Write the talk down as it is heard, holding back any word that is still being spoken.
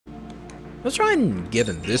Let's try and get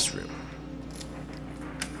in this room.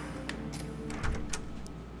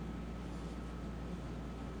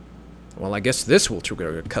 Well, I guess this will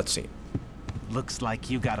trigger a cutscene. Looks like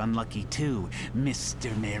you got unlucky too, Mr.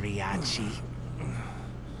 Mariachi.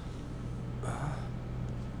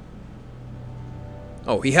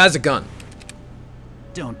 Oh, he has a gun.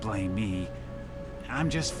 Don't blame me. I'm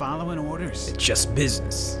just following orders. It's just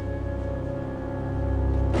business.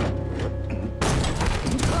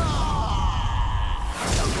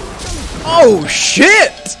 Oh,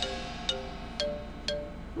 shit!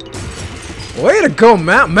 Way to go,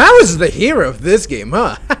 Mao. Mao is the hero of this game,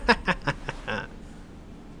 huh?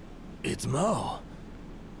 It's Mao.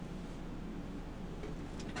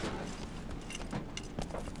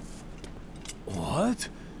 What?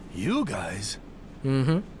 You guys?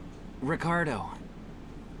 Mm-hmm. Ricardo.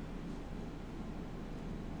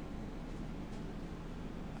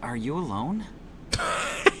 Are you alone?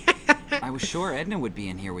 I was sure Edna would be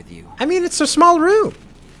in here with you. I mean, it's a small room.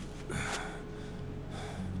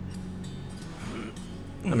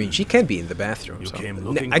 I mean, she can be in the bathroom. You So. came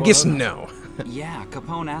looking I for guess her? no. Yeah,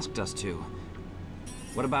 Capone asked us to.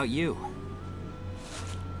 What about you?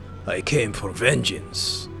 I came for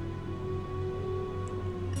vengeance.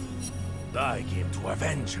 I came to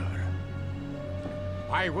avenge her.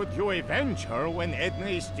 Why would you avenge her when Edna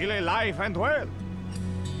is still alive and well?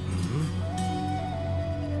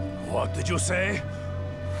 What did you say?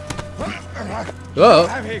 Oh.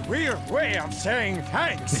 I have a weird way of saying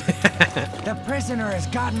thanks. The prisoner has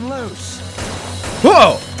gotten loose.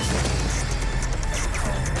 Whoa!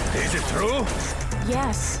 Is it true?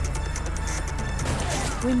 Yes.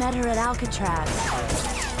 We met her at Alcatraz.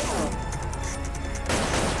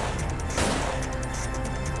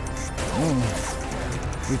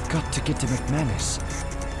 We've got to get to McManus.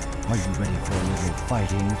 Are you ready for a little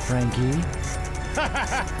fighting, Frankie?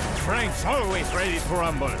 Frank's always ready to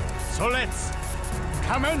rumble. So let's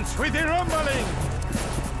commence with the rumbling.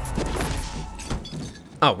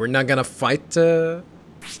 Oh, we're not gonna fight, We're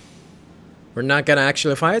not gonna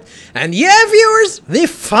actually fight? And yeah, viewers, the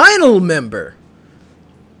final member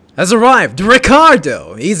has arrived,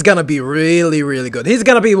 Ricardo. He's gonna be really, really good. He's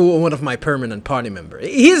gonna be one of my permanent party members.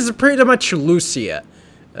 He's pretty much Lucia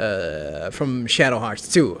from Shadow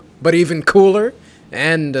Hearts 2, but even cooler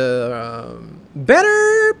and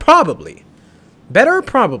better, probably. Better,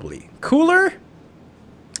 probably. Cooler?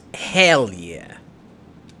 Hell yeah.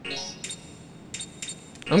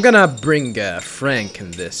 I'm gonna bring Frank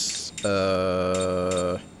in this.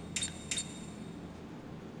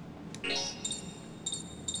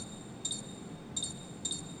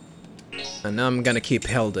 And I'm gonna keep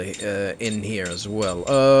Helda in here as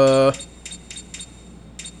well.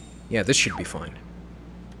 Yeah, this should be fine.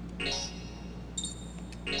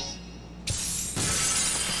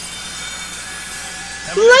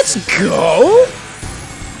 Let's go!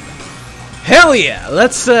 Hell yeah!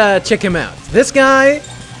 Let's check him out. This guy,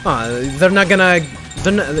 they're not gonna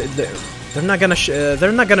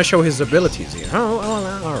show his abilities here. Oh,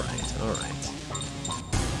 all right.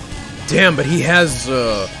 Damn, but he has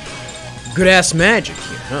good ass magic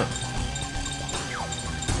here, huh?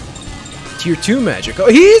 Tier 2 magic. Oh,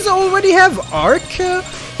 he's already have arc.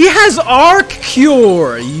 He has arc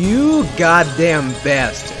cure. You goddamn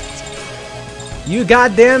bastard. You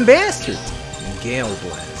goddamn bastard. Gale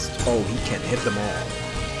blast. Oh, he can hit them all.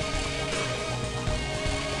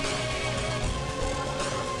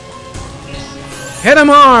 Hit him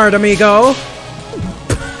hard, amigo.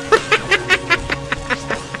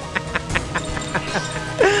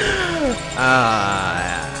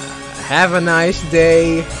 Have a nice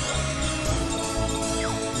day.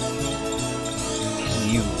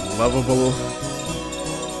 You lovable,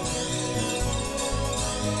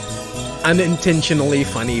 unintentionally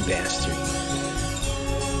funny bastard.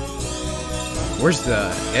 Where's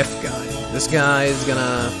the F guy? This guy is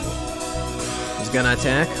gonna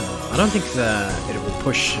attack. I don't think that it will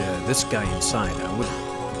push this guy inside. I would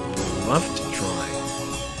love to try.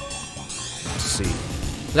 Let's see.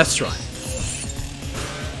 Let's try.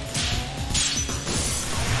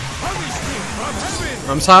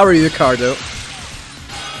 I'm sorry, Ricardo.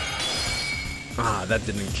 Ah, that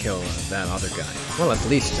didn't kill that other guy. Well, at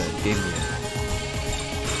least it gave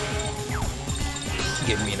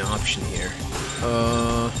me an option here.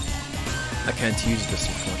 I can't use this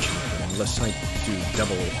unfortunately unless I do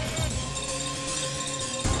double.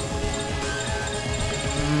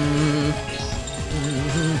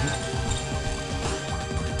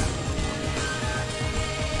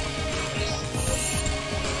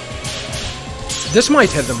 This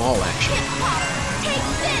might hit them all, actually.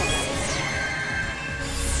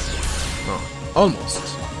 Oh, almost.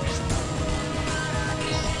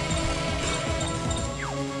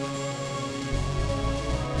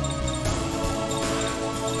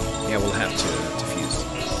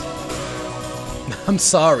 I'm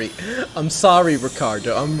sorry. I'm sorry,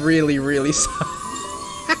 Ricardo. I'm really, really sorry.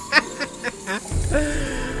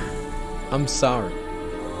 I'm sorry.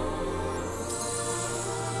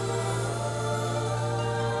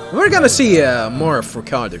 We're gonna see more of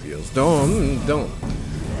Ricardo views. Don't.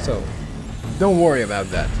 So, don't worry about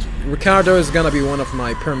that. Ricardo is gonna be one of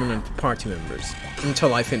my permanent party members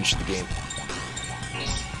until I finish the game.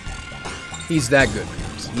 He's that good,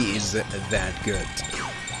 viewers. He is that good.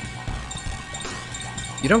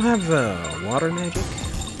 You don't have water magic?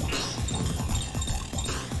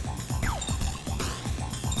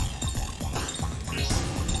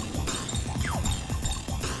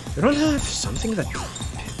 You don't have something that hit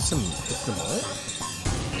them all?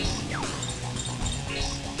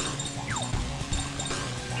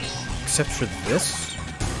 Except for this?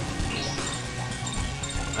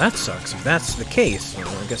 That sucks. If that's the case, well,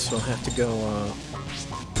 I guess we'll have to go,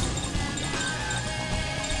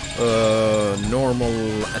 normal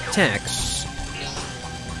attacks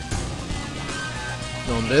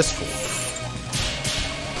on this fool.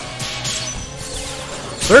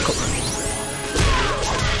 Circle.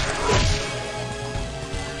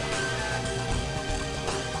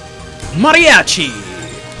 Mariachi!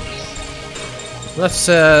 Let's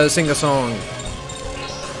sing a song.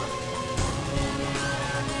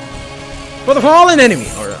 For the fallen enemy!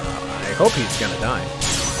 Or I hope he's gonna die.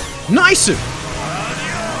 Nice!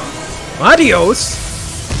 Adios!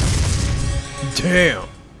 Damn.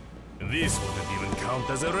 This wouldn't even count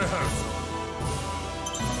as a rehearsal.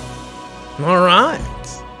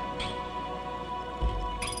 Alright.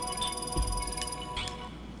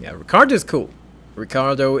 Yeah, Ricardo is cool.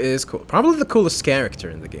 Ricardo is cool. Probably the coolest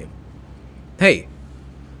character in the game. Hey,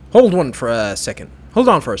 hold on for a second. Hold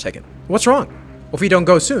on for a second. What's wrong? If we don't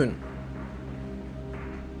go soon?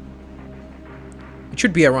 It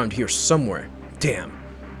should be around here somewhere. Damn.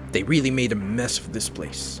 They really made a mess of this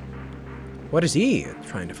place. What is he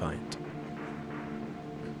trying to find?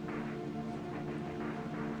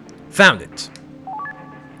 Found it.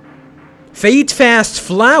 Fade Fast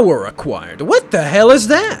Flower acquired. What the hell is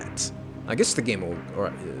that? I guess the game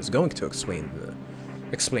is going to explain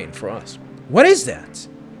for us. What is that?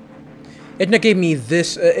 Edna gave me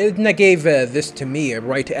this. Edna gave this to me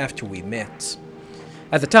right after we met.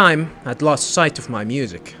 At the time, I'd lost sight of my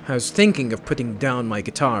music. I was thinking of putting down my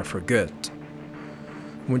guitar for good.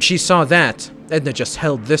 When she saw that, Edna just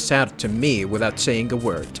held this out to me without saying a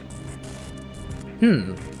word.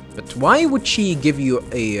 But why would she give you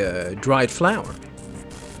a dried flower?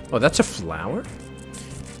 Oh, that's a flower?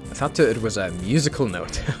 I thought it was a musical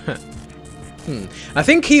note. I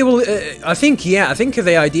think he will. I think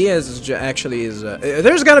the idea is actually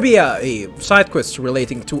there's gonna be a side quest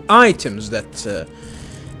relating to items that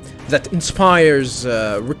inspires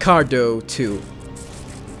Ricardo to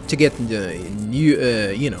get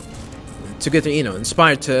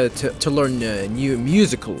inspired to learn new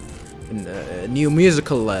musical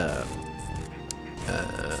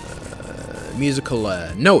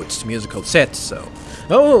notes, musical sets. So,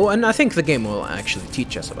 and I think the game will actually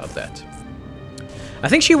teach us about that. I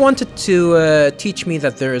think she wanted to teach me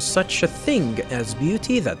that there is such a thing as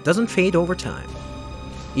beauty that doesn't fade over time.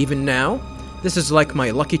 Even now, this is like my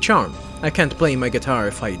lucky charm. I can't play my guitar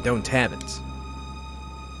if I don't have it.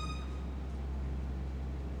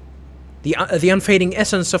 The unfading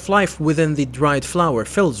essence of life within the dried flower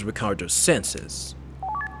fills Ricardo's senses.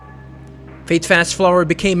 Fade Fast Flower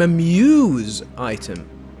became a muse item.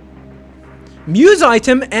 Muse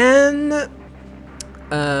item and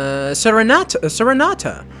Serenata.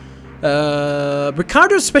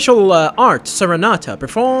 Ricardo's special art, Serenata,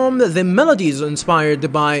 perform the melodies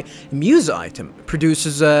inspired by Muse item,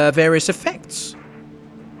 produces various effects.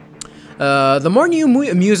 The more new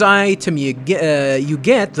Muse item you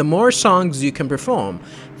get, the more songs you can perform.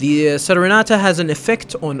 The Serenata has an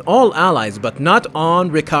effect on all allies, but not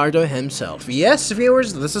on Ricardo himself. Yes,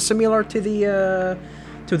 viewers, this is similar to the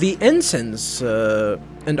incense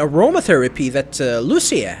and aromatherapy that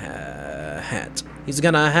Lucia had. He's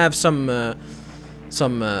gonna have some how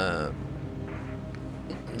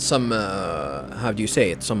do you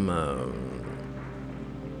say it? Some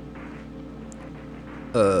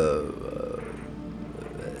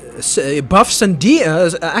buffs and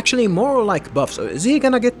actually more like buffs. Is he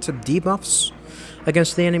gonna get debuffs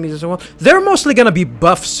against the enemies as well? They're mostly gonna be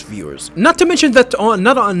buffs, viewers. Not to mention that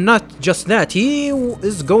not just that, he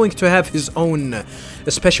is going to have his own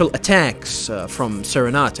special attacks from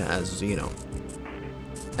Serenata, as you know,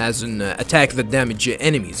 as an attack that damage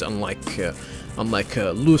enemies, unlike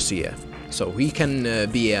Lucia. So he can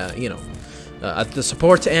be at the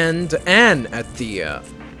support end and at the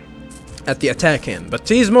at the attack end, but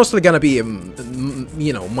he's mostly gonna be,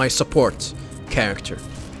 you know, my support character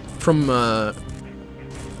from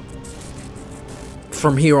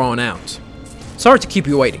here on out. Sorry to keep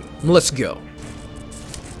you waiting. Let's go.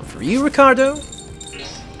 For you, Ricardo,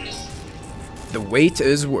 the wait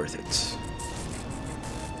is worth it.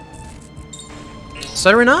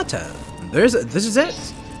 Serenata. This is it.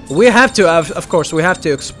 We have to, of course, we have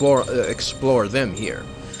to explore them here.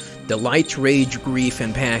 Delight, rage, grief,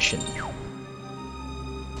 and passion.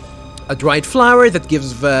 A dried flower that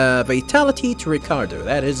gives vitality to Ricardo.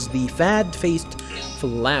 That is the fad-faced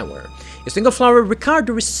flower. A single flower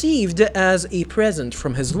Ricardo received as a present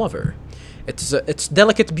from his lover. Its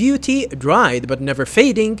delicate beauty, dried but never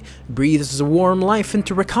fading, breathes warm life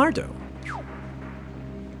into Ricardo.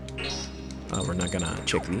 We're not gonna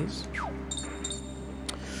check these.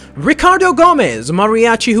 Ricardo Gomez,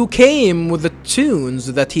 mariachi who came with the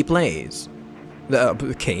tunes that he plays.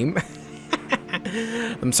 Came?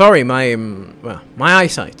 I'm sorry, my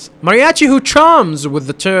eyesight. Mariachi who charms with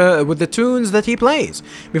the tunes that he plays.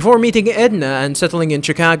 Before meeting Edna and settling in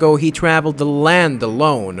Chicago, he traveled the land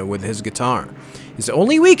alone with his guitar. His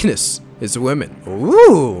only weakness is women.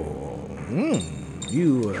 Ooh,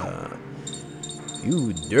 you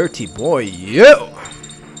dirty boy, you.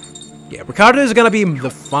 Yeah, Ricardo is gonna be the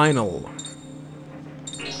final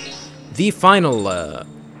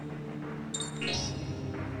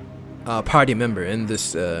party member in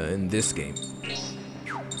this game,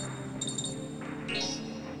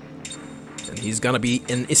 and he's gonna be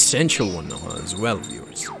an essential one as well,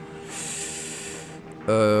 viewers.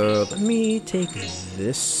 Let me take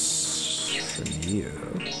this from you.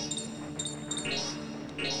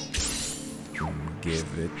 Give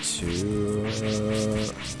it to.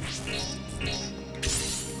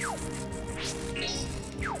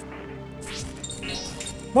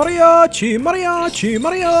 Mariachi, mariachi,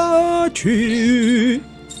 mariachi!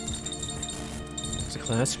 It's a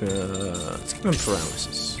class, let's give him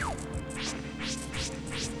paralysis.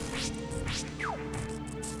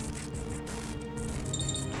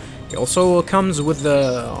 He also comes with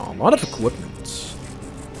a lot of equipment.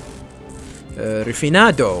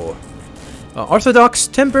 Refinado. Orthodox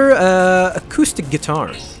timbre acoustic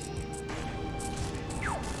guitar.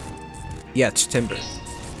 Yeah, it's timbre.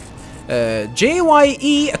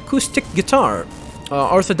 JYE acoustic guitar.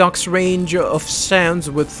 Orthodox range of sounds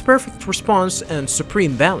with perfect response and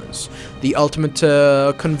supreme balance. The ultimate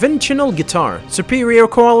conventional guitar. Superior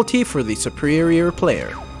quality for the superior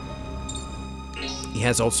player. He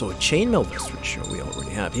has also a chainmail vest, which we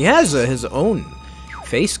already have. He has his own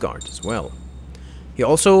face guard as well. He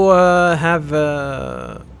also have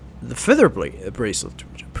the feather bracelet,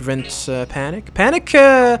 which prevents panic. Panic,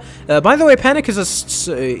 by the way, panic is a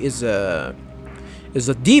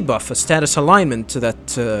debuff, a status alignment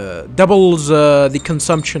that doubles the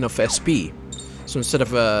consumption of SP. So instead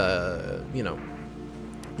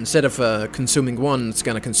of consuming one, it's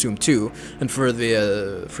gonna consume two. And for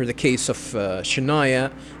the case of Shania,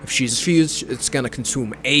 if she's fused, it's gonna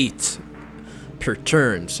consume 8 per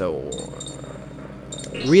turn. So.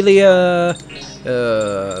 Really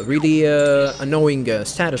annoying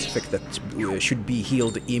status effect that should be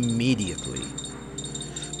healed immediately.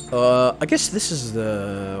 I guess this is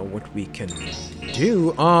what we can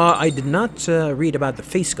do. I did not read about the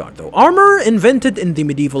face guard though. Armor invented in the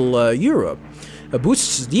medieval Europe.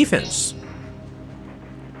 Boosts defense.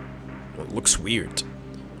 Well, it looks weird.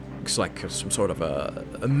 Looks like some sort of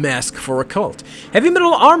a mask for a cult. Heavy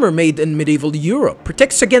metal armor made in medieval Europe.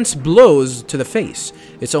 Protects against blows to the face.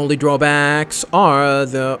 Its only drawbacks are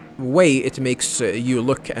the way it makes you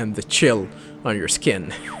look and the chill on your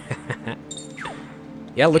skin.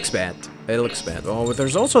 Yeah, it looks bad. It looks bad. Oh,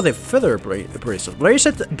 there's also the feather bracelet.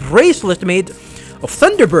 Bracelet made of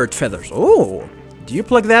Thunderbird feathers. Oh, do you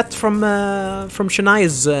plug that from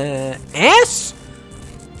Shania's ass?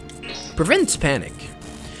 Prevents panic.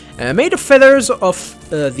 Made of feathers of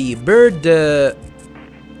the bird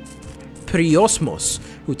Priosmos,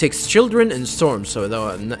 who takes children in storms. So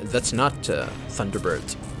that's not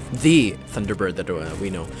Thunderbird, the Thunderbird that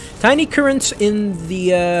we know. Tiny currents in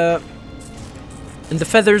the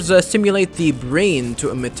feathers stimulate the brain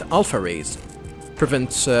to emit alpha rays.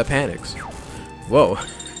 Prevents panics. Whoa.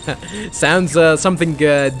 Sounds something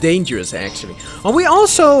dangerous, actually. Oh, we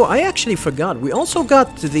also... I actually forgot. We also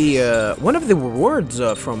got the... one of the rewards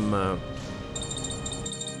from...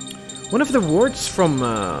 one of the rewards from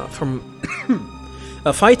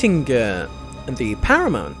fighting in the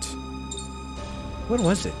Paramount. What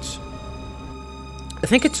was it? I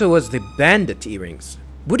think it was the Bandit earrings.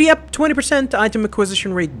 Booty up 20%, item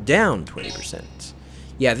acquisition rate down 20%.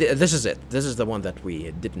 Yeah, this is it. This is the one that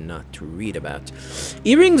we did not read about.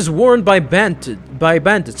 Earrings worn by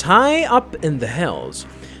bandits high up in the hills.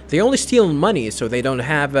 They only steal money so they don't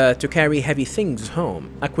have to carry heavy things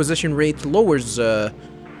home. Acquisition rate lowers.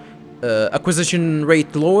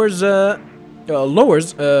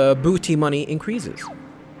 Booty money increases.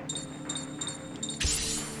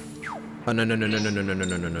 Oh no! I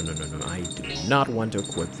do not want to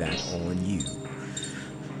equip that on you.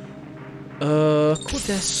 Equip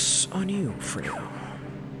this on you for now.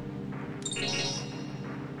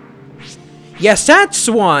 Yeah,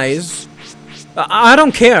 stats-wise, I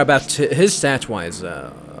don't care about his stats-wise,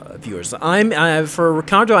 viewers. For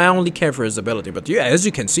Ricardo, I only care for his ability. But yeah, as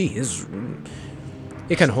you can see,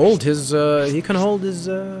 he can hold his own.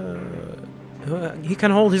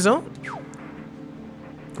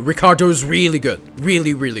 Ricardo's really good,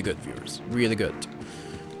 really good, viewers, really good.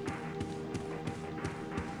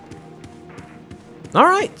 All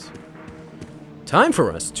right, time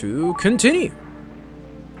for us to continue.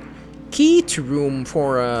 Key to room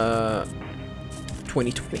for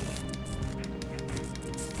 2020.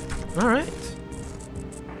 All right.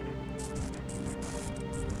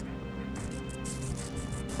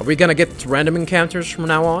 Are we gonna get random encounters from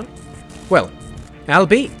now on? Well, I'll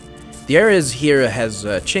be. The areas here has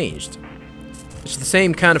changed. It's the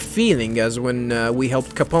same kind of feeling as when we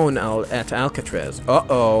helped Capone at Alcatraz.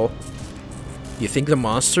 Uh-oh. You think the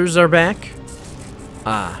monsters are back?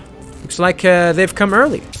 Ah, looks like they've come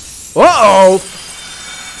early. Uh-oh!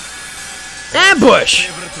 Ambush!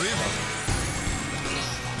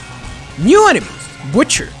 New enemies.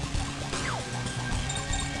 Butcher.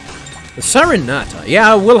 The Serenata.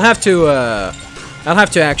 Yeah, we'll have to, I'll have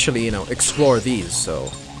to actually, you know, explore these,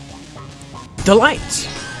 so... Delight!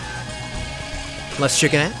 Let's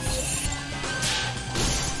check it out.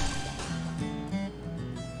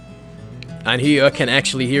 And here I can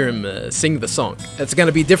actually hear him sing the song. It's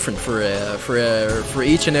gonna be different for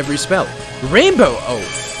each and every spell. Rainbow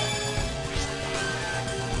Oath!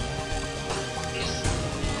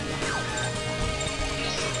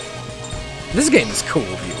 This game is cool,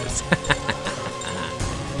 viewers.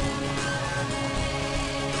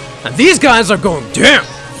 And these guys are going down!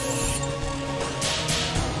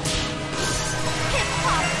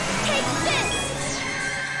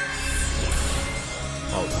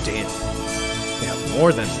 Oh, damn. They have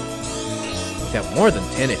more than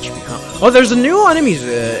 10 HP, huh? Oh, there's a new enemy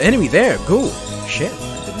there. Cool. Shit.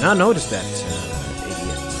 I did not notice that,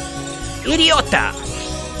 idiot. Idiota!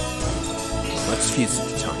 Let's fuse it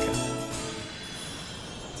to Tonka.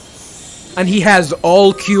 And he has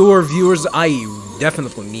all cure, viewers. I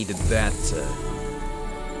definitely needed that.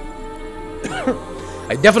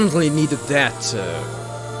 I definitely needed that.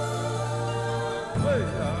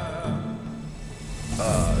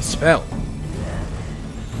 Spell.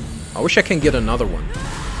 I wish I can get another one.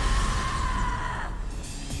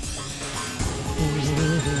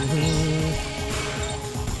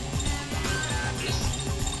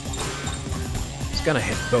 It's gonna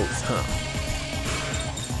hit both, huh?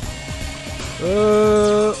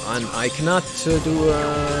 And I cannot do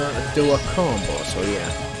a combo, so yeah.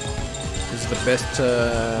 This is the best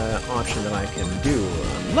option that I can do,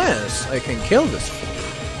 unless I can kill this fool.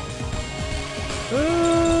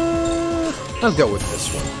 I'll go with this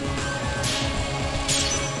one.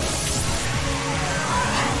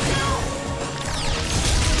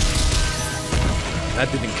 That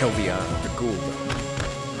didn't kill the ghoul.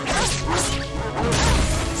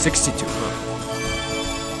 62, huh?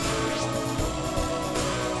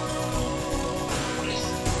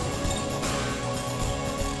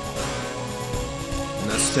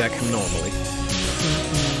 Stack him normally.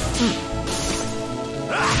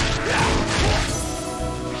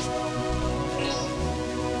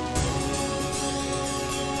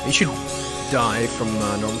 He should die from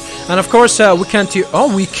normal. And of course, we can't use.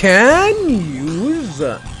 Oh, we can use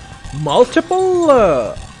multiple.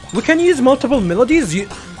 We can use multiple melodies.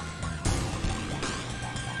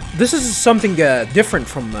 This is something different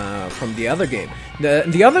from the other game.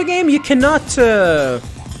 The other game, you cannot.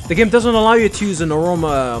 The game doesn't allow you to use an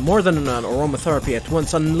aroma more than an aromatherapy at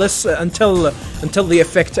once, unless until the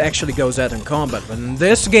effect actually goes out in combat. But in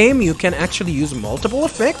this game, you can actually use multiple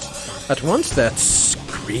effects at once. That's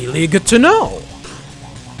really good to know.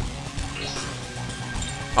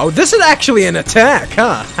 Oh, this is actually an attack,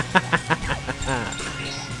 huh?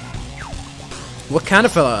 What kind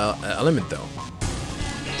of element, though?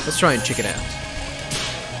 Let's try and check it out.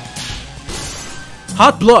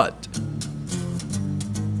 Hot blood.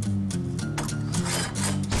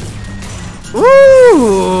 Ooh!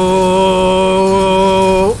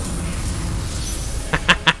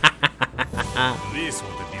 This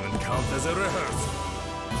would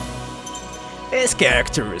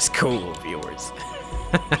character is cool, viewers.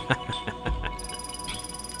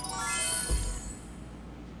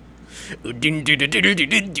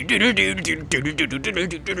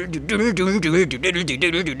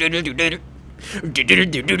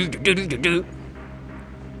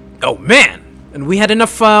 Oh man! And we had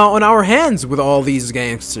enough on our hands with all these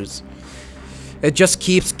gangsters. It just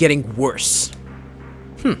keeps getting worse.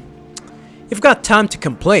 You've got time to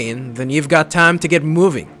complain, then you've got time to get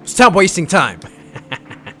moving. Stop wasting time.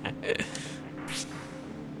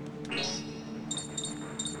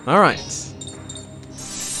 Alright.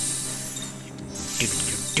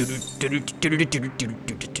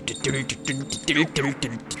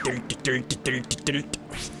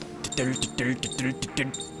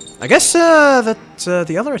 I guess that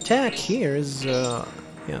the other attack here is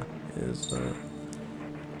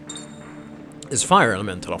is fire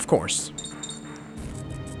elemental, of course.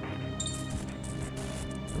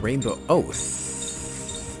 Rainbow Oath.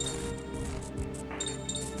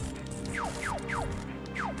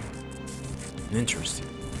 Interesting.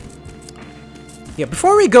 Yeah,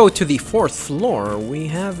 before we go to the 4th floor, we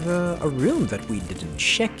have a room that we didn't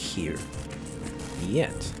check here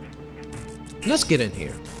yet. Let's get in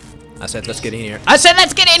here. I said let's get in here. I said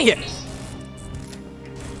let's get in here!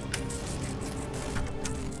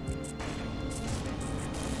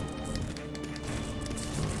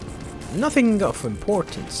 Nothing of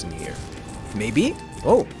importance in here. Maybe?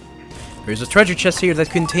 Oh. There's a treasure chest here that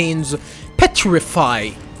contains Petrify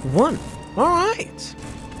 1. Alright.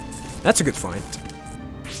 That's a good find.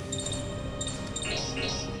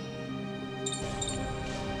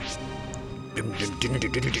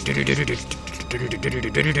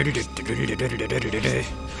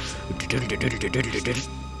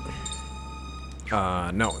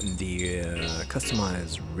 No, the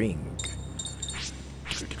customized ring.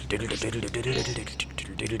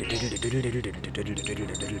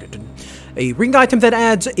 A ring item that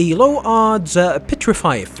adds a low odds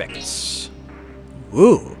petrify effects.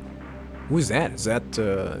 Whoa. Who's that? Is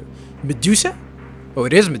that Medusa? Oh,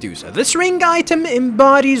 it is Medusa. This ring item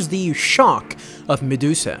embodies the shock of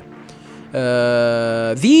Medusa.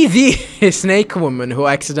 The snake woman who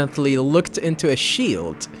accidentally looked into a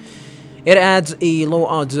shield. It adds a low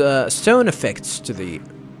odds stone effects to the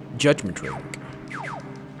Judgement Ring.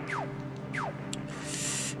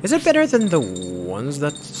 Is it better than the ones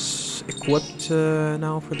that's equipped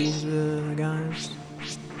now for these guys?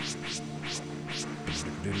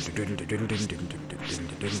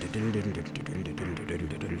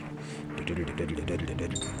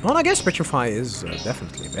 Well, I guess Petrify is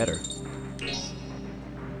definitely better.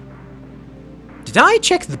 Did I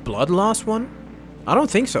check the blood loss one? I don't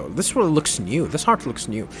think so. This one looks new. This heart looks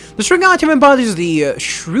new. This ring item embodies the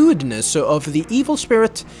shrewdness of the evil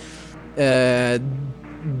spirit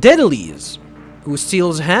Daedalus, who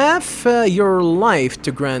steals half your life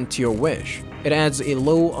to grant your wish. It adds a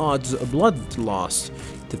low odds blood loss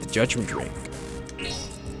to the Judgement Ring. Yeah,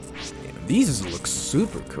 these look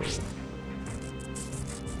super cool.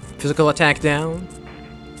 Physical attack down.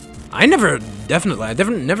 I've never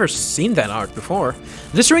seen that art before.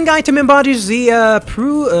 This ring item embodies the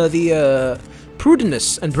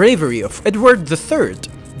prudence and bravery of Edward III,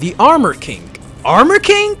 the Armor King. Armor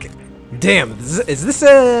King? Damn, is this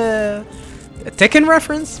a Tekken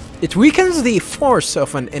reference? It weakens the force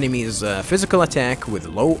of an enemy's physical attack with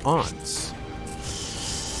low odds.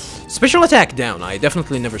 Special attack down. I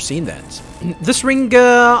definitely never seen that. This ring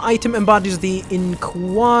item embodies the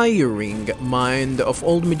inquiring mind of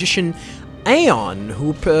old magician Aeon,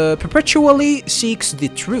 who perpetually seeks the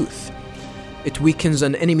truth. It weakens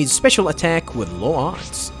an enemy's special attack with low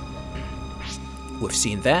odds. We've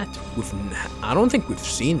seen that. I don't think we've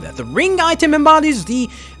seen that. The ring item embodies the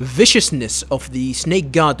viciousness of the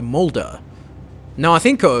snake god Molda. Now I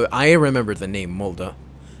think I remember the name Molda.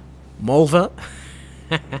 Molva?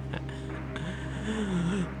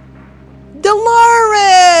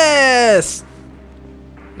 Dolores!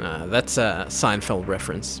 That's a Seinfeld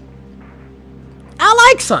reference. I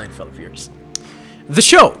like Seinfeld viewers. The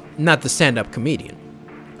show, not the stand-up comedian,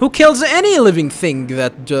 who kills any living thing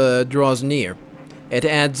that draws near. It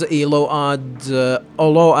adds a low odds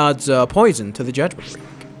poison to the Judgement Ring.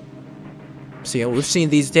 See, we've seen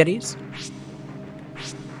these teddies.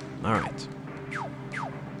 All right.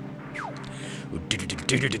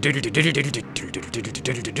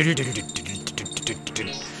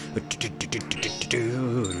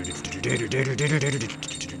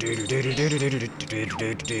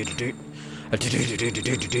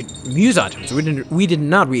 Muse items. We did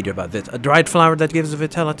not read about this. A dried flower that gives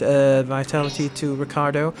vitality to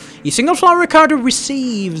Ricardo. A single flower Ricardo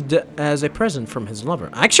received as a present from his lover.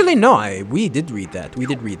 Actually, no. We did read that. We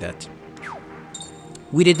did read that.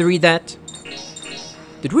 We did read that.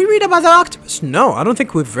 Did we read about the octopus? No, I don't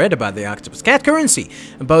think we've read about the octopus. Cat currency.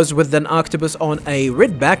 Imposed with an octopus on a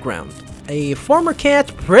red background. A former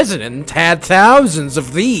cat president had thousands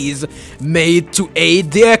of these made to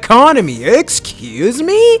aid the economy. Excuse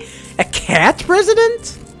me? A cat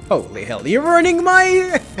president? Holy hell, you're ruining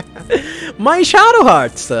my my Shadow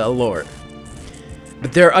Hearts lore.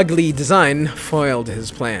 But their ugly design foiled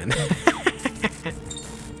his plan.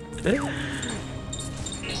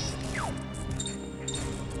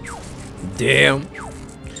 Damn.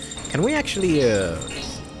 Can we actually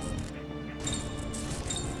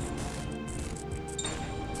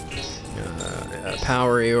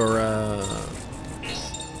power your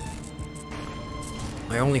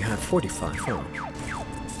I only have 45. Oh.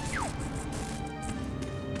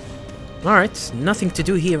 Alright, nothing to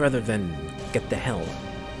do here other than get the hell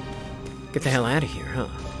out of here, huh?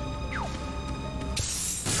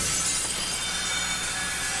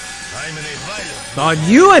 A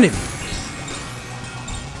new enemy!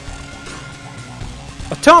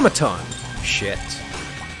 Automaton! Shit.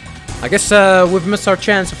 I guess we've missed our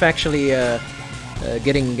chance of actually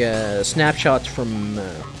getting snapshots from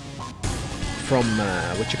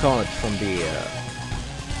what you call it, from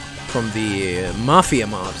the mafia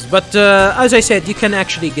mobs. But as I said, you can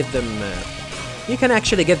actually get them. You can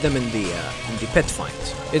actually get them in the pit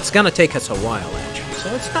fight. It's gonna take us a while actually,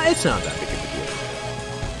 so it's not that big of a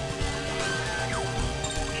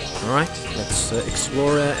deal. All right, let's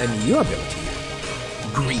explore a new ability.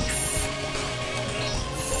 Grief.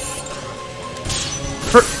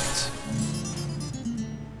 Perfect.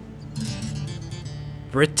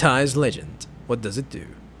 Brittai's Legend. What does it do?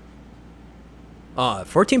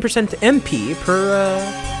 14% MP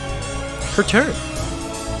per turn.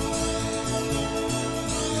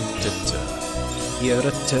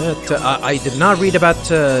 I did not read about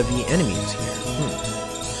the enemies here.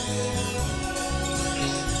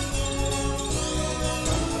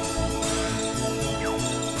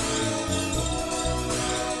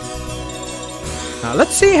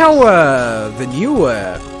 Let's see how the new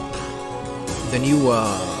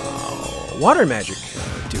water magic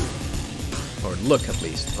do, or look at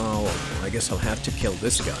least. Oh, I guess I'll have to kill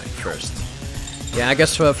this guy first. Yeah, I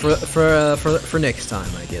guess for next time,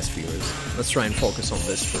 I guess, viewers. Let's try and focus on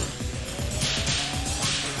this for.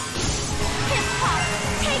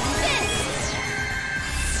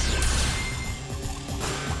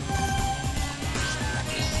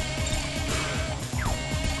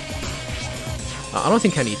 I don't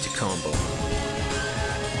think I need to combo.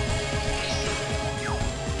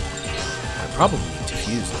 I probably need to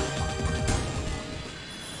fuse it.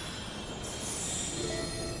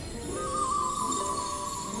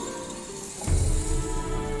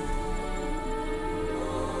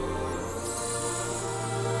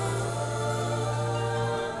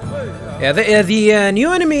 Yeah, the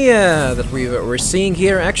new enemy that we're seeing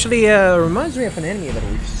here actually reminds me of an enemy that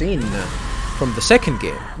we've seen from the second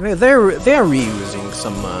game. They're reusing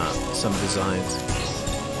some designs.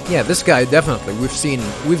 Yeah, this guy definitely we've seen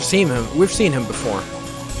him before.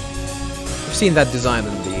 We've seen that design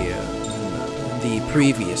in the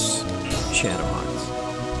previous Shadow Hearts.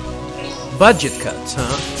 Budget cuts,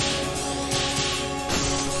 huh?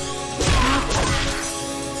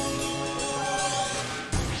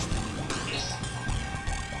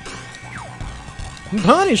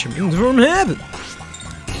 Punishment from heaven.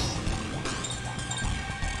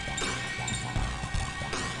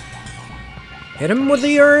 Hit him with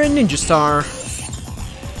your ninja star.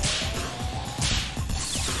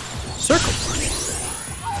 Circle.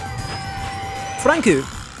 Franku.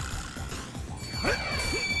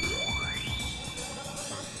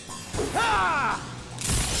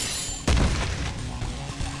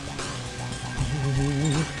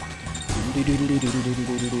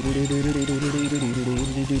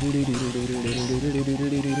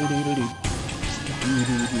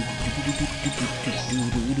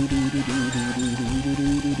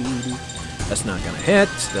 That's not gonna hit.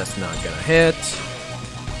 That's not gonna hit.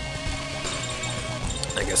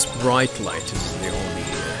 I guess Bright Light is the only...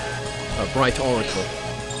 Bright Oracle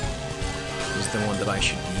is the one that I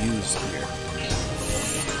should use here.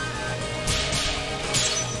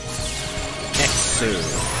 Xseed.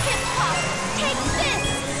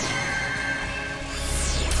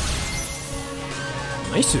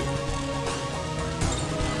 Nice.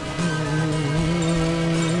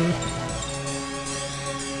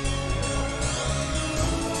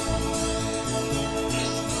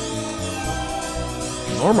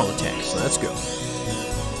 normal attacks. Let's go.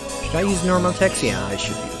 Should I use normal attacks? Yeah, I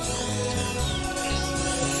should use normal attacks.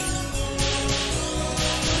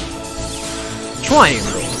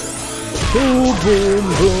 Triangle. Boom, boom,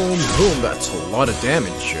 boom, boom. That's a lot of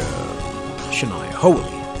damage, Shania. Holy.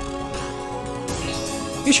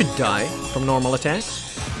 You should die from normal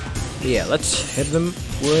attacks. Yeah, let's hit them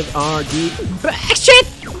with our shit!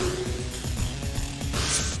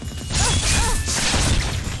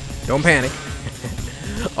 Don't panic.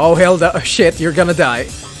 Oh hell, shit! You're gonna die.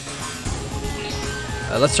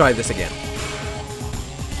 Let's try this again.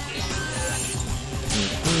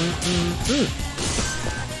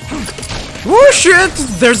 Oh shit!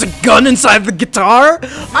 There's a gun inside the guitar?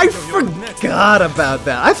 I forgot about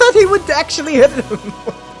that. I thought he would actually hit him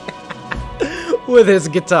with his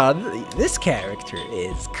guitar. This character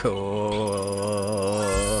is cool.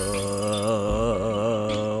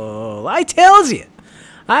 I tells you.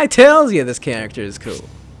 This character is cool.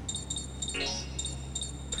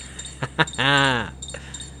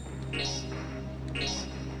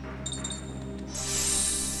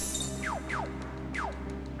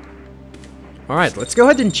 Alright, let's go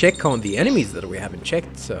ahead and check on the enemies that we haven't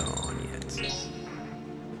checked on yet.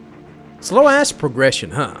 Slow-ass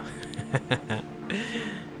progression, huh?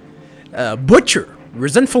 Butcher.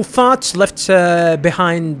 Resentful thoughts left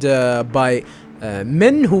behind by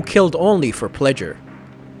men who killed only for pleasure.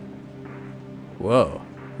 Whoa.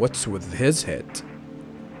 What's with his head?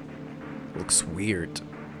 Looks weird.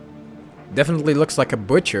 Definitely looks like a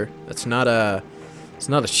butcher. It's not a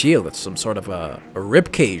shield. It's some sort of a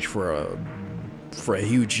rib cage for a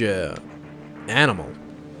huge animal.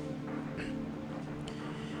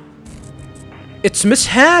 Its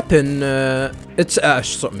misshapen,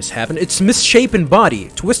 its misshapen body,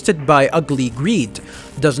 twisted by ugly greed,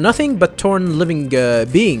 does nothing but turn living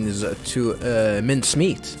beings to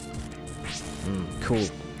mincemeat. Cool.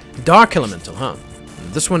 Dark elemental, huh?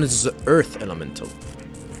 This one is earth elemental.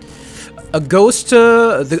 A ghost,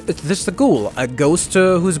 this is the ghoul, a ghost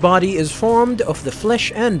whose body is formed of the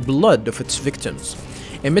flesh and blood of its victims,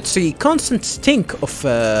 emits a constant stink of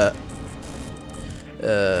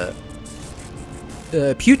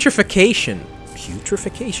putrefaction.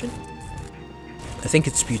 Putrefaction? I think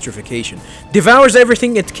it's putrefaction. Devours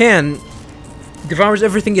everything it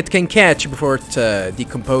can catch before it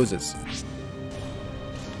decomposes.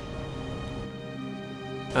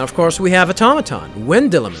 And of course we have automaton,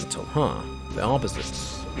 wind elemental, huh? The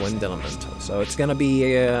opposites, wind elemental. So it's gonna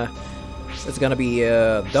be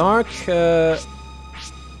dark,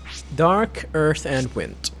 earth, and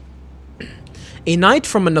wind. A knight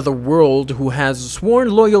from another world who has sworn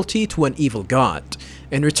loyalty to an evil god.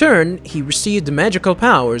 In return, he received magical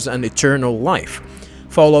powers and eternal life.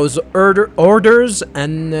 Follows orders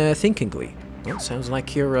unthinkingly. Well, sounds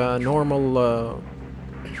like your normal.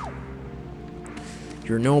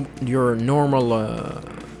 Your normal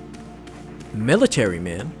military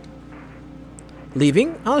man.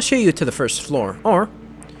 Leaving, I'll show you to the first floor. Or,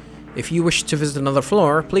 if you wish to visit another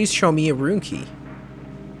floor, please show me a rune key.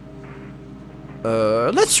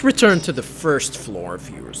 Let's return to the first floor,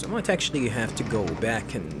 viewers. I might actually have to go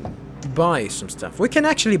back and buy some stuff. We can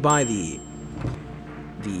actually buy the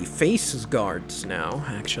face guards now,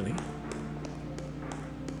 actually.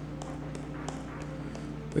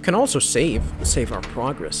 We can also save our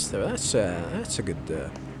progress. So that's a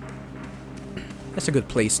good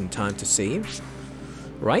place and time to save,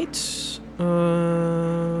 right?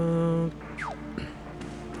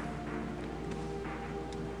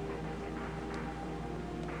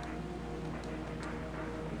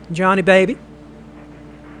 Johnny baby.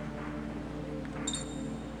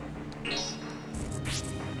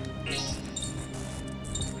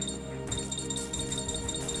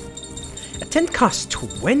 A tent costs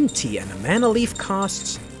 20 and a mana leaf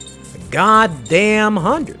costs a goddamn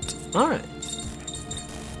 100. Alright.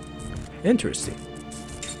 Interesting.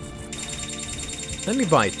 Let me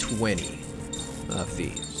buy 20 of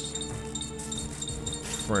these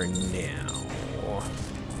for now.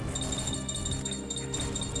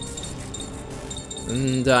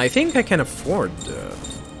 And I think I can afford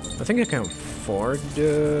 3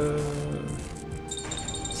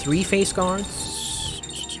 face guards.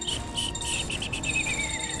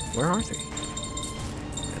 Where are they?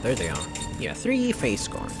 Yeah, there they are. Yeah, 3 face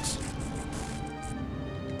guards.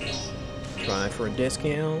 Try for a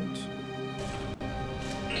discount.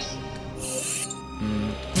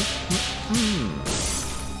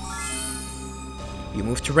 You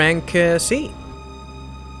move to rank C.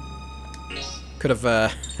 Could have,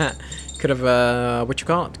 what you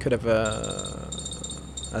call it? Could have,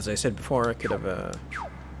 as I said before, could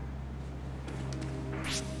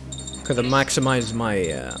Could have maximized my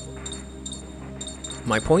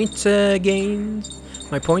my point gain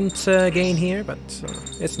here, but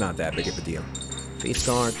it's not that big of a deal. Face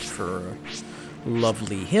guard for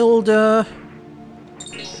lovely Hilda,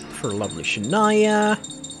 for lovely Shania,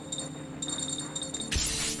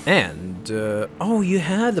 and oh, you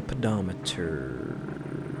had the pedometers.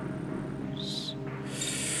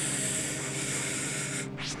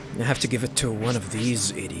 I have to give it to one of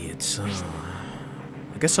these idiots.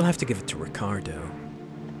 I guess I'll have to give it to Ricardo.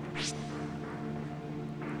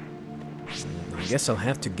 I guess I'll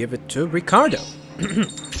have to give it to Ricardo.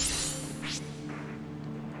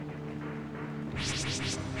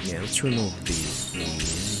 Yeah, let's remove these,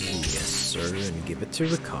 please. Yes, sir, and give it to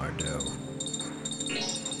Ricardo.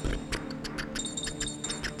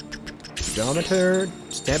 Pedometer,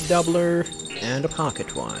 step doubler, and a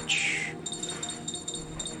pocket watch.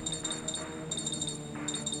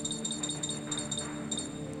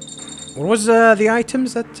 What was the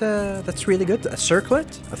items that's really good? A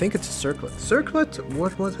circlet? I think it's a circlet. Circlet?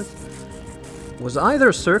 What was it? Was either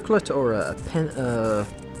a circlet or a pen?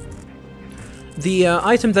 The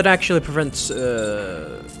item that actually prevents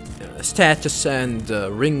status and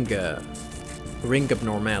ring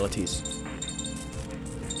abnormalities.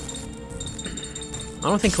 I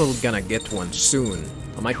don't think we're gonna get one soon.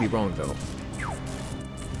 I might be wrong though.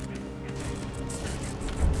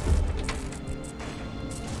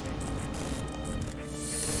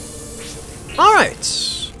 Alright,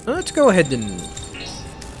 let's go ahead and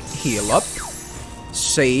heal up,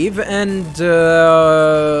 save, and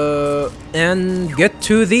get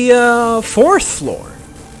to the 4th floor.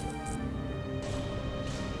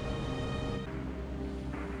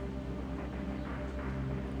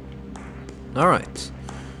 Alright,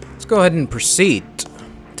 let's go ahead and proceed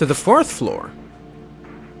to the 4th floor.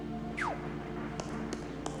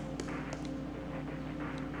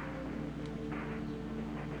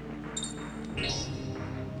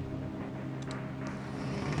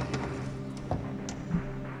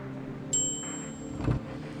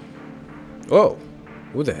 Oh,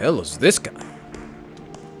 who the hell is this guy?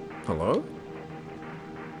 Hello?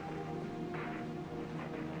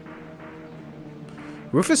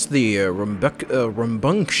 Rufus the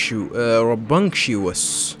rambunctious.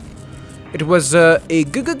 It was a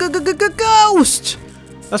ghost!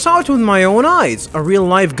 I saw it with my own eyes. A real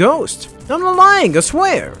live ghost. I'm not lying, I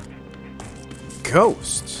swear.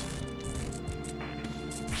 Ghost?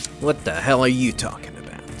 What the hell are you talking about?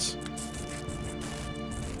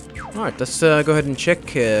 Alright, let's go ahead and check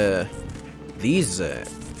these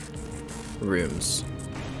rooms.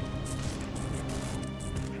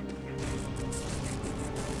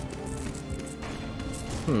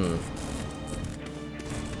 We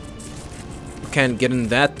can't get in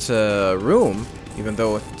that room, even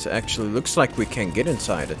though it actually looks like we can get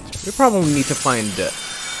inside it. We probably need to find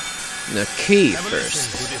the key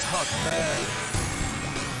first.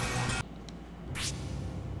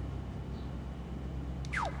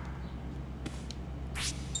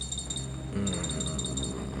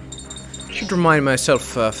 Should remind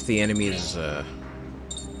myself of the enemies.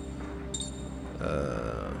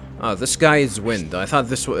 Oh, this guy is wind. I thought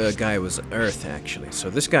this guy was earth, actually.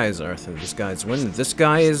 So this guy is earth, and this guy is wind. This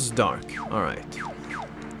guy is dark. All right.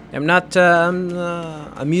 I'm not.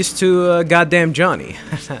 I'm used to goddamn Johnny.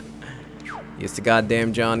 Used to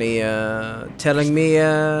goddamn Johnny telling me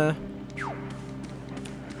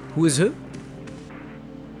who is who.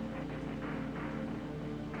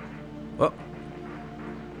 Oh.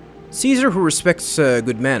 Caesar who respects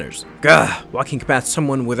good manners. Gah! Walking past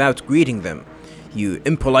someone without greeting them. You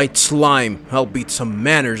impolite slime. I'll beat some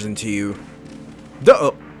manners into you.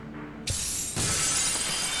 Duh.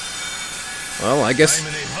 Well, I guess...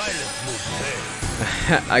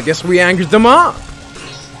 I guess we angered them up.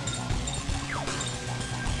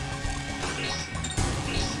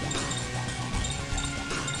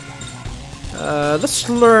 Let's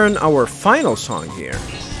learn our final song here.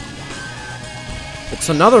 It's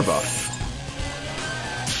another buff.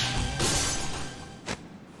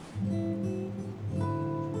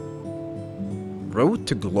 Road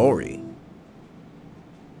to Glory.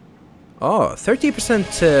 Oh, 30%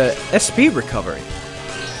 SP recovery.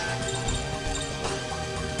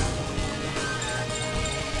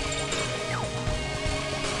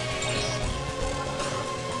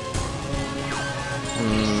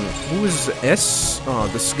 Who is S? Oh,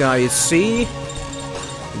 this guy is C.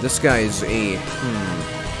 This guy is A.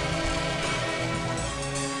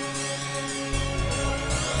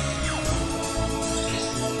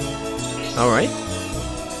 Alright.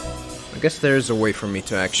 I guess there's a way for me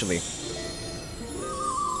to actually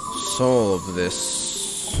solve this.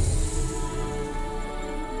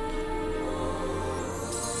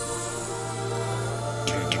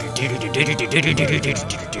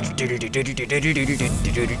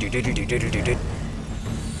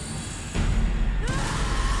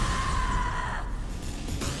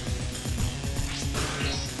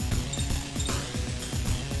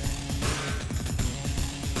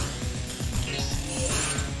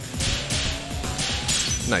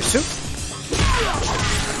 Nice.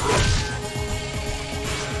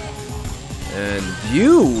 And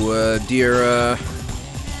you, dear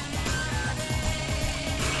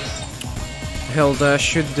Hilda,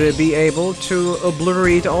 should be able to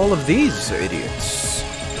obliterate all of these idiots.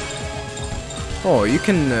 Oh, you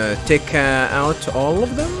can take out all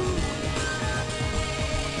of them?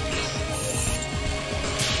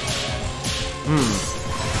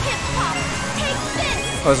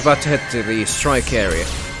 I was about to hit the strike area.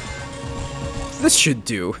 This should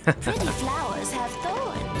do. Pretty flowers have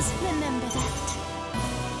thorns. Remember that.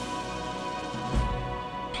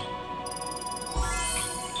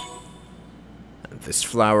 This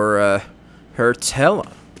flower hurts hella.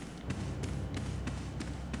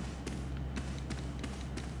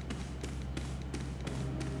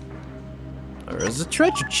 There's a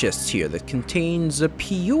treasure chest here that contains a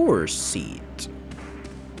pure seed.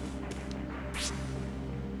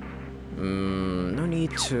 No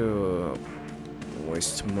need to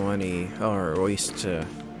waste money or waste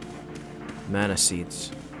mana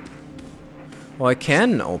seeds. Well, I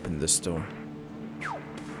can open this door.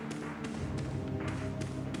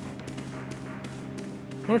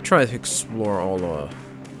 I want to try to explore all of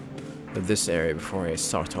this area before I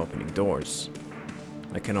start opening doors.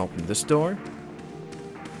 I can open this door.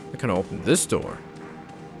 I can open this door.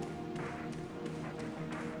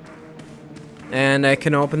 And I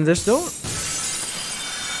can open this door.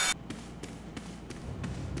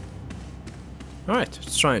 Alright,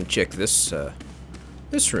 let's try and check this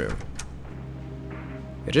this room.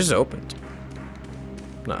 It is opened.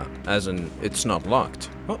 Nah, as in, it's not locked.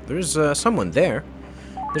 Oh, there's someone there.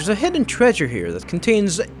 There's a hidden treasure here that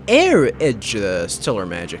contains air edge stellar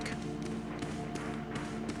magic.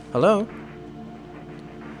 Hello?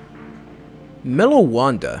 Mellow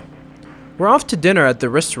Wanda. We're off to dinner at the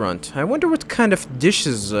restaurant. I wonder what kind of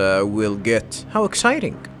dishes we'll get. How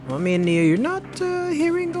exciting. I mean, you're not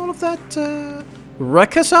hearing all of that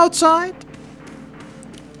ruckus outside?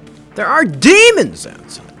 There are demons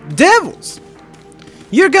outside. Devils.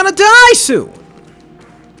 You're gonna die soon.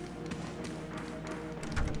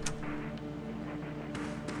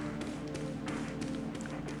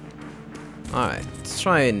 Alright, let's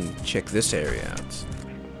try and check this area out.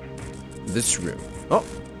 This room. Oh.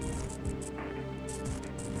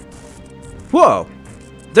 Whoa!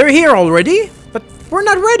 They're here already? But we're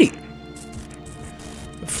not ready!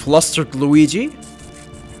 Flustered Luigi?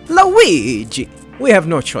 Luigi! We have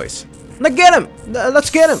no choice. Let's get him! Let's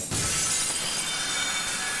get him!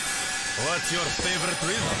 What's your favorite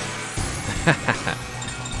rhythm?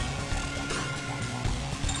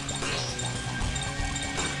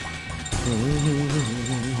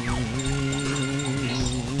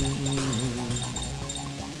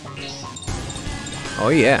 Oh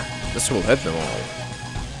yeah, this will hit them all.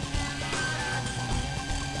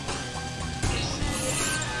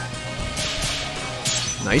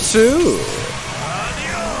 Nice-oo!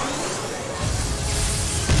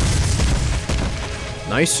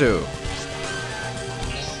 Nice-oo!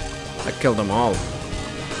 I killed them all.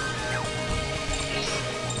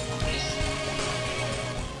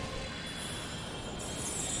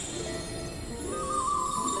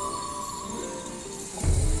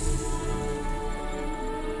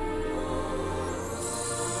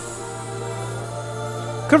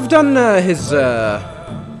 Could have done his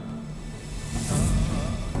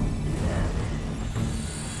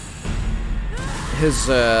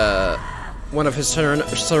one of his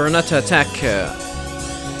Serenata attack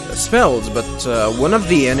spells, but one of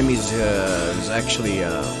the enemies is actually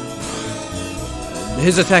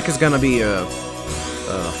his attack is gonna be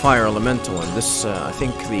fire elemental, and this I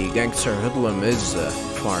think the gangster hoodlum is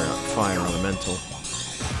fire elemental.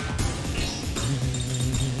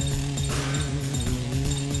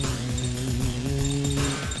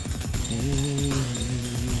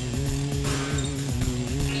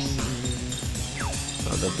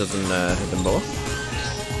 That doesn't hit them both.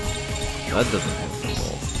 That doesn't hit them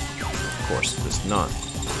both. Of course, it is not.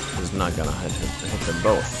 It's not gonna hit them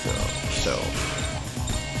both. So.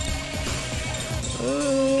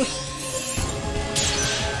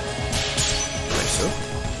 Nice.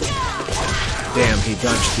 Damn, he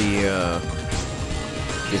dodged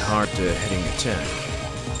the hard hitting attack.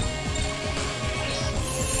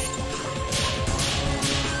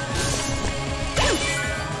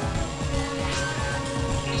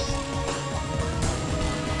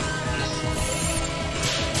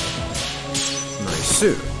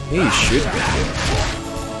 Sue. He should be good.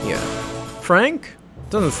 Yeah. Frank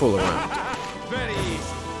doesn't fool around. Very easy.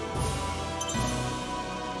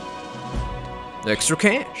 Extra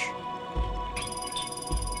cash.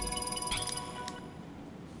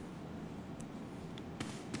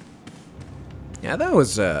 Yeah, that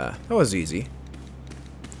was easy.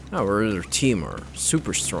 Our team are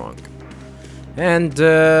super strong. And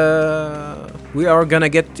we are gonna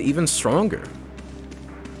get even stronger.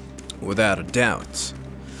 Without a doubt.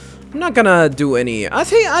 I'm not gonna do any... I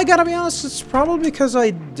think, I gotta be honest, it's probably because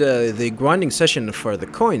the grinding session for the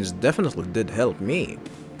coins definitely did help me.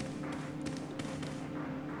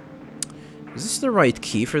 Is this the right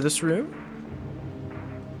key for this room?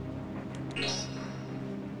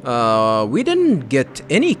 We didn't get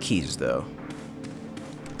any keys though.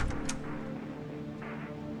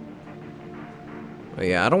 Oh,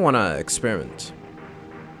 yeah, I don't want to experiment.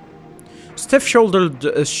 Stiff-shouldered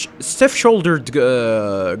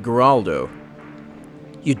Geraldo.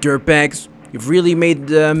 You dirtbags, you've really made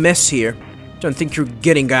a mess here. Don't think you're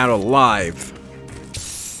getting out alive.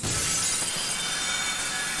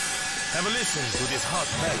 Have a listen to this hot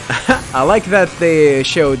melody. I like that they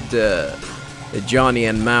showed Johnny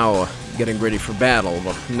and Mao getting ready for battle,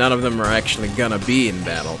 but none of them are actually gonna be in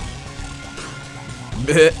battle.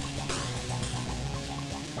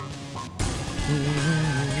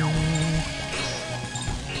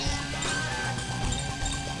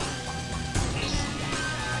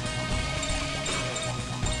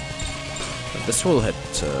 This will hit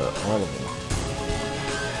all of them.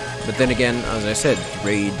 But then again, as I said,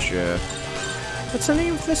 Rage... what's the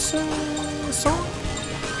name of this song?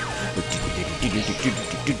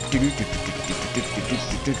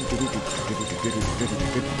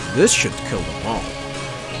 This should kill them all.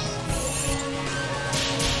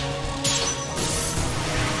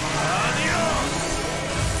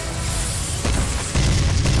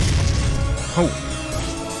 Oh.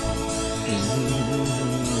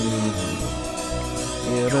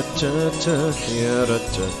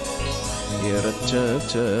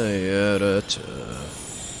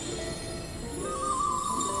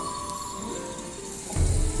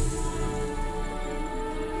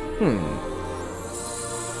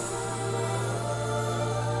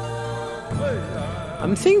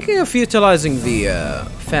 I'm thinking of utilizing the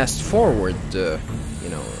fast forward, you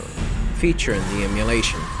know, feature in the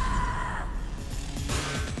emulation.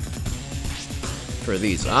 For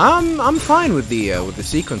these, I'm fine with the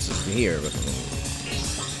sequences here, but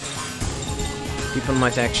people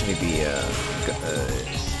might actually be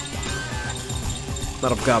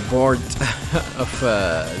might have got bored of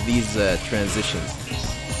these transitions.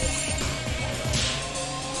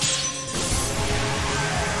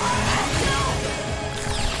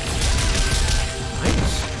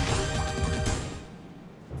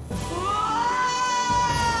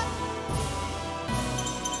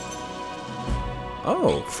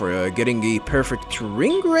 Oh, for getting a perfect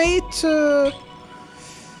ring rate,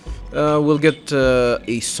 we'll get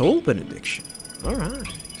a soul benediction. Alright.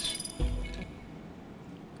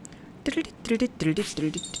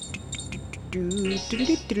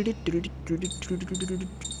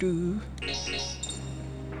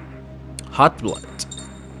 Hot blood.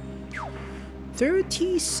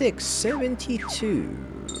 3672.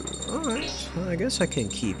 Alright, well, I guess I can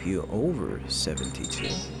keep you over 72.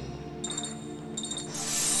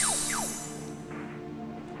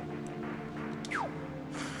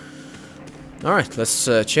 Alright, let's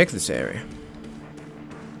check this area.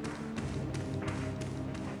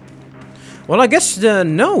 Well, I guess,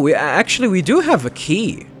 no, we do have a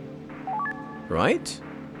key. Right?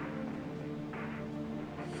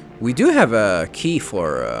 We do have a key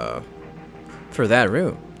for that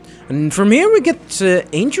room. And from here we get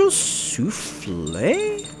Angel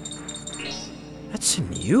Souffle? That's a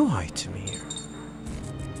new item here.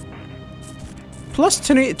 Plus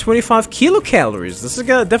 25 kilocalories. This is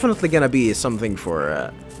definitely gonna be something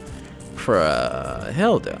for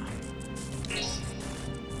Hilda.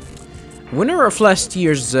 Winner of last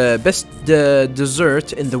year's best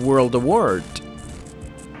dessert in the world award.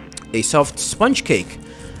 A soft sponge cake,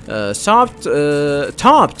 topped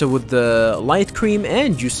with the light cream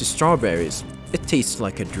and juicy strawberries. It tastes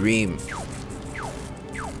like a dream.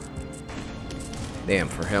 Damn,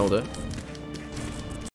 for Hilda.